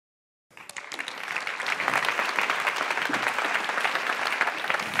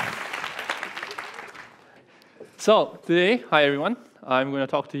So today, hi everyone, I'm going to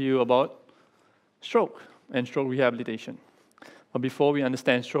talk to you about stroke and stroke rehabilitation. But before we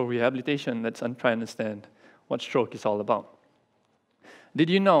understand stroke rehabilitation, let's try to understand what stroke is all about. Did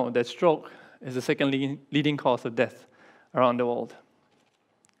you know that stroke is the second leading cause of death around the world?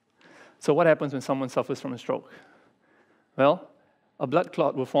 So what happens when someone suffers from a stroke? Well, a blood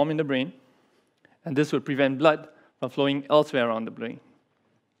clot will form in the brain, and this will prevent blood from flowing elsewhere around the brain.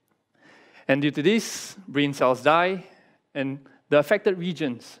 And due to this, brain cells die, and the affected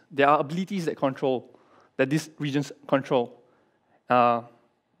regions, there are abilities that these regions control, they are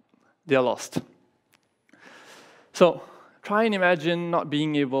lost. So try and imagine not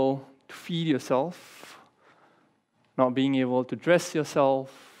being able to feed yourself, not being able to dress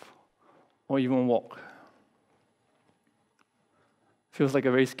yourself, or even walk. Feels like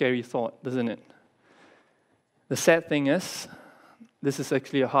a very scary thought, doesn't it? The sad thing is, this is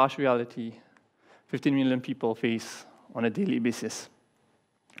actually a harsh reality 15 million people face on a daily basis.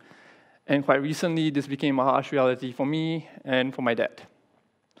 And quite recently, this became a harsh reality for me and for my dad.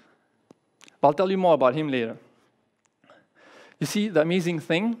 But I'll tell you more about him later. You see, the amazing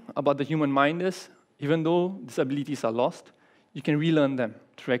thing about the human mind is, even though these abilities are lost, you can relearn them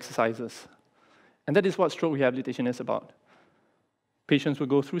through exercises. And that is what stroke rehabilitation is about. Patients will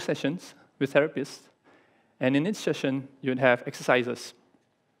go through sessions with therapists, and in each session, you would have exercises.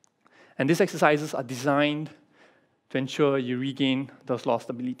 And these exercises are designed to ensure you regain those lost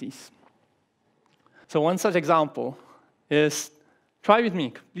abilities. So one such example is, try with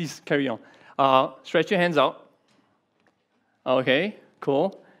me, please carry on. Stretch your hands out. Okay,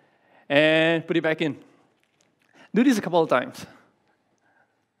 cool. And put it back in. Do this a couple of times.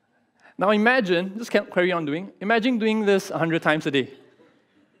 Now imagine, just carry on doing, imagine doing this 100 times a day.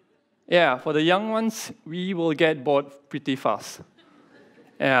 Yeah, for the young ones, we will get bored pretty fast.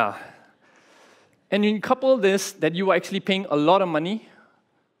 Yeah. And you couple this, that you are actually paying a lot of money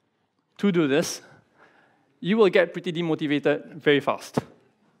to do this, you will get pretty demotivated very fast.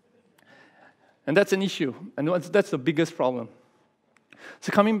 And that's an issue, and that's the biggest problem.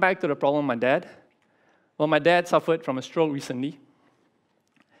 So coming back to the problem of my dad, well, my dad suffered from a stroke recently,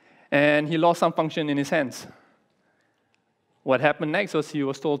 and he lost some function in his hands. What happened next was he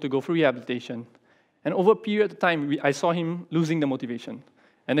was told to go for rehabilitation. And over a period of time, I saw him losing the motivation.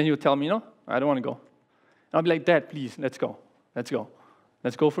 And then he would tell me, no, I don't want to go. And I'll be like, Dad, please, let's go. Let's go.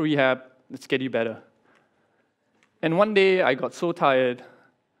 Let's go for rehab. Let's get you better. And one day, I got so tired,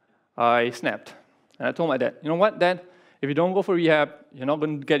 I snapped. And I told my dad, you know what, Dad? If you don't go for rehab, you're not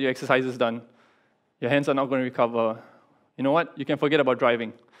going to get your exercises done. Your hands are not going to recover. You know what? You can forget about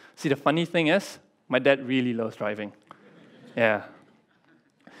driving. See, the funny thing is, my dad really loves driving. Yeah.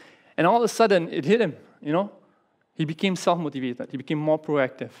 And all of a sudden, it hit him, He became self-motivated. He became more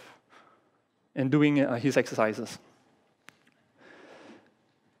proactive in doing his exercises.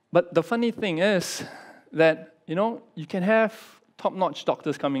 But the funny thing is that, you can have top-notch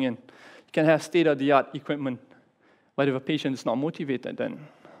doctors coming in. You can have state-of-the-art equipment. But if a patient is not motivated, then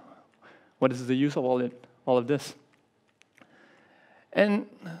what is the use of all of this? And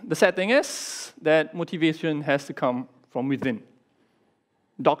the sad thing is that motivation has to come from within.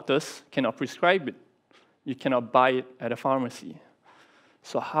 Doctors cannot prescribe it. You cannot buy it at a pharmacy.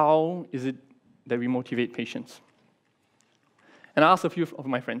 So how is it that we motivate patients? And I asked a few of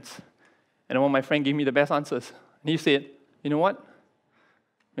my friends, and one of my friends gave me the best answers. And he said, you know what?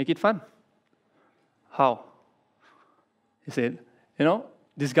 Make it fun. How? He said,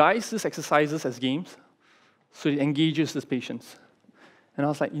 disguise these exercises as games so it engages the patients. And I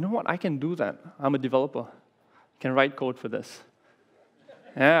was like, you know what? I can do that. I'm a developer. Can write code for this.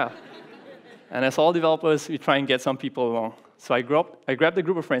 Yeah. And as all developers, we try and get some people along. So I grabbed a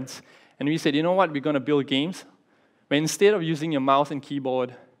group of friends, and we said, you know what, we're going to build games, but instead of using your mouse and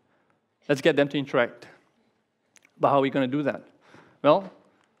keyboard, let's get them to interact. But how are we going to do that? Well,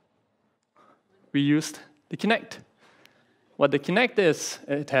 we used the Kinetic. What the Kinetic is,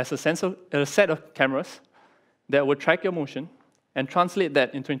 it has a set of cameras that will track your motion and translate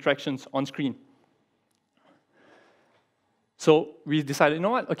that into interactions on screen. So we decided, you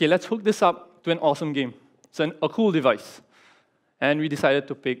know what? Okay, let's hook this up to an awesome game. It's a cool device. And we decided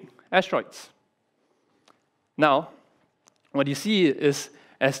to pick asteroids. Now, what you see is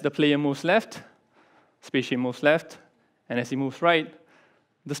as the player moves left, spaceship moves left, and as he moves right,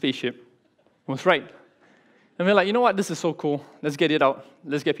 the spaceship moves right. And we're like, you know what? This is so cool. Let's get it out.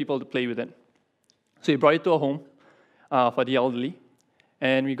 Let's get people to play with it. So we brought it to a home for the elderly,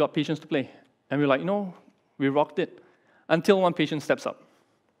 and we got patients to play. And we're like, we rocked it. Until one patient steps up.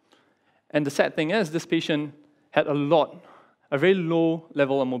 And the sad thing is, this patient had a very low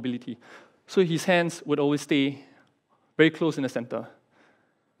level of mobility. So his hands would always stay very close in the center.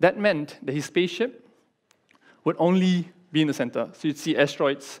 That meant that his spaceship would only be in the center. So you'd see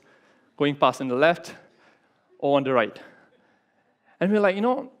asteroids going past on the left or on the right. And we're like,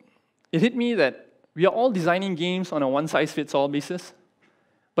 it hit me that we are all designing games on a one-size-fits-all basis,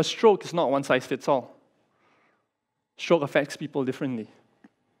 but stroke is not one-size-fits-all. Stroke affects people differently.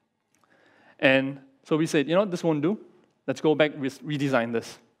 And so we said, this won't do. Let's go back, redesign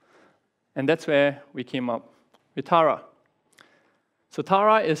this. And that's where we came up with Tara. So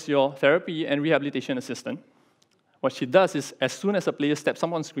Tara is your therapy and rehabilitation assistant. What she does is, as soon as a player steps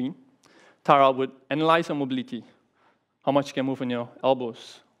up on screen, Tara would analyze your mobility, how much you can move on your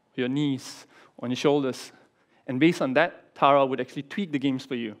elbows, your knees, on your shoulders. And based on that, Tara would actually tweak the games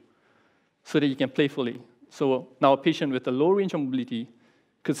for you so that you can play fully. So now a patient with a low range of mobility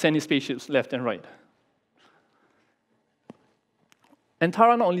could send his spaceships left and right. And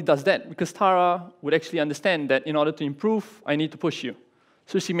Tara not only does that, because Tara would actually understand that in order to improve, I need to push you.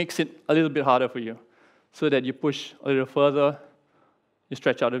 So she makes it a little bit harder for you, so that you push a little further, you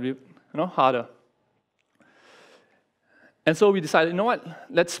stretch out a bit, harder. And so we decided,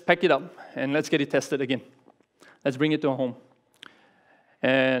 let's pack it up and let's get it tested again. Let's bring it to home.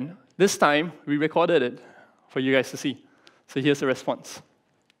 And this time, we recorded it for you guys to see. So here's the response.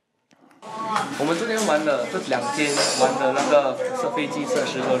 我们昨天玩了这2天玩的那个飞机设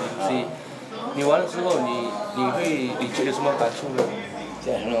施207，你玩了之后，你觉得有什么感触呢？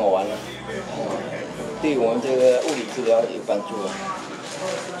这样很好玩了，对我们这个物理治疗有帮助。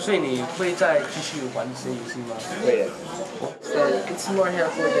所以你会再继续玩这些游戏吗？会的。That it's more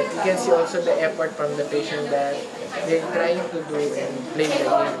helpful that you can see also the effort from the patient that they're trying to do and play the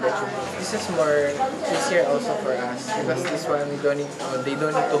game that you do. This is more easier also for us because this one they don't need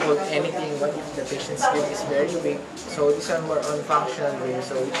to hold anything. What if the patient's grip is very big? So this one more on functional way,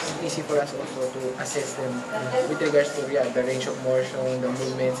 so it's easy for us also to assess them with regards to the range of motion, the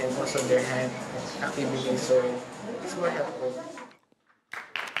movements, and also their hand activity. So it's more helpful.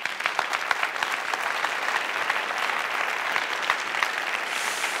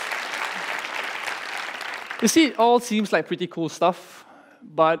 You see, it all seems like pretty cool stuff,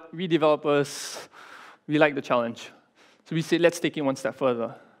 but we developers, we like the challenge. So we said, let's take it one step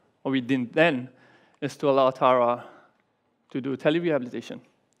further. What we did then is to allow Tara to do telerehabilitation.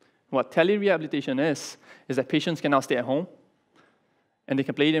 What telerehabilitation is that patients can now stay at home, and they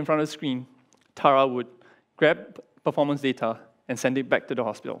can play it in front of the screen. Tara would grab performance data and send it back to the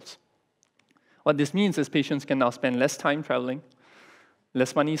hospitals. What this means is patients can now spend less time traveling,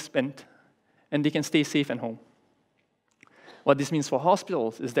 less money spent, and they can stay safe at home. What this means for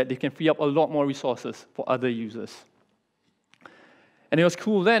hospitals is that they can free up a lot more resources for other users. And it was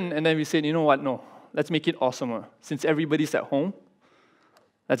cool then, and then we said, no, let's make it awesomer. Since everybody's at home,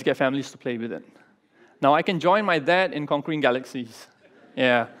 let's get families to play with it. Now I can join my dad in conquering galaxies.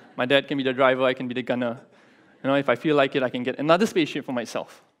 Yeah, my dad can be the driver, I can be the gunner. If I feel like it, I can get another spaceship for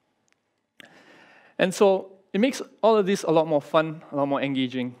myself. And so it makes all of this a lot more fun, a lot more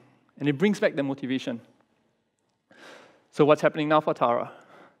engaging, and it brings back the motivation. So what's happening now for Tara?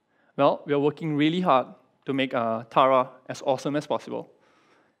 Well, we are working really hard to make Tara as awesome as possible.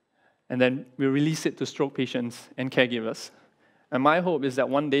 And then we'll release it to stroke patients and caregivers. And my hope is that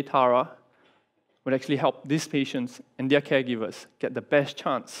one day Tara would actually help these patients and their caregivers get the best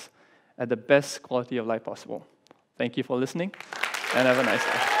chance at the best quality of life possible. Thank you for listening, and have a nice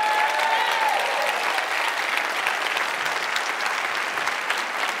day.